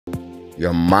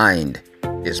Your mind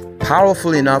is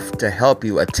powerful enough to help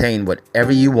you attain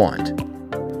whatever you want,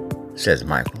 says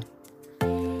Michael.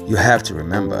 You have to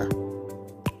remember,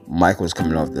 Michael was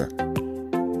coming off the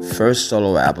first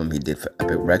solo album he did for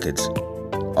Epic Records,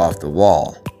 Off the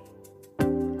Wall,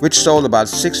 which sold about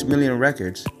 6 million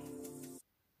records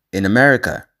in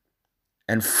America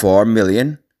and 4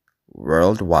 million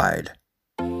worldwide.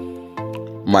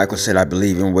 Michael said, I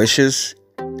believe in wishes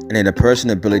and in a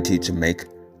person's ability to make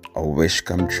a wish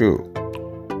come true.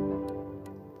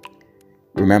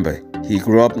 Remember, he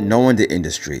grew up knowing the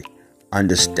industry,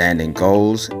 understanding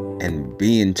goals, and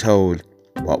being told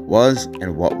what was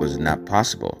and what was not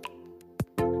possible.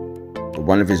 But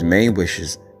one of his main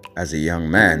wishes as a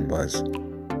young man was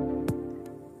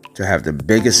to have the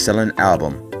biggest selling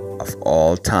album of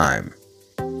all time.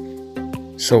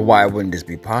 So why wouldn't this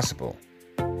be possible?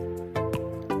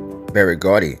 Berry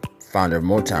Gordy, founder of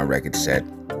Motown Records, said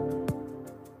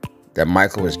that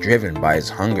Michael was driven by his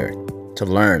hunger to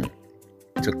learn,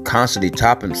 to constantly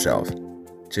top himself,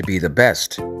 to be the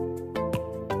best.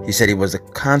 He said he was a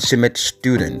consummate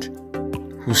student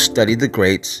who studied the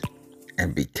greats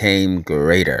and became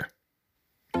greater.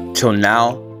 Till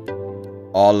now,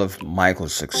 all of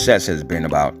Michael's success has been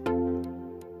about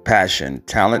passion,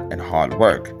 talent, and hard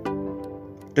work.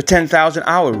 The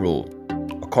 10,000-hour rule,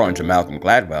 according to Malcolm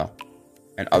Gladwell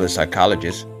and other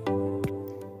psychologists.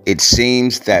 It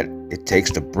seems that it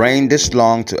takes the brain this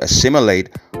long to assimilate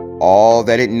all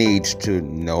that it needs to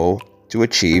know to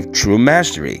achieve true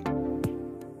mastery.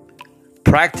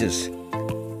 Practice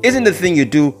isn't the thing you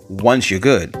do once you're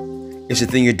good. It's the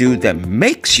thing you do that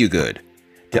makes you good.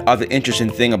 The other interesting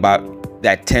thing about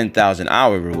that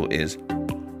 10,000-hour rule is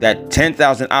that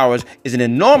 10,000 hours is an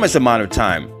enormous amount of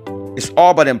time. It's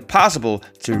all but impossible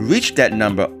to reach that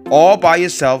number all by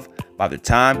yourself by the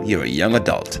time you're a young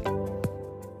adult.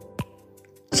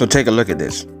 So take a look at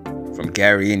this. From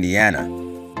Gary, Indiana.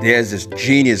 There's this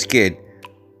genius kid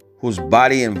whose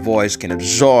body and voice can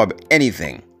absorb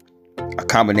anything. A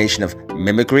combination of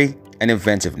mimicry and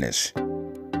inventiveness.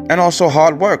 And also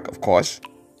hard work, of course.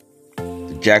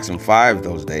 The Jackson 5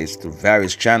 those days, through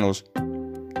various channels,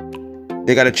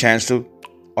 they got a chance to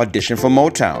audition for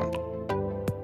Motown.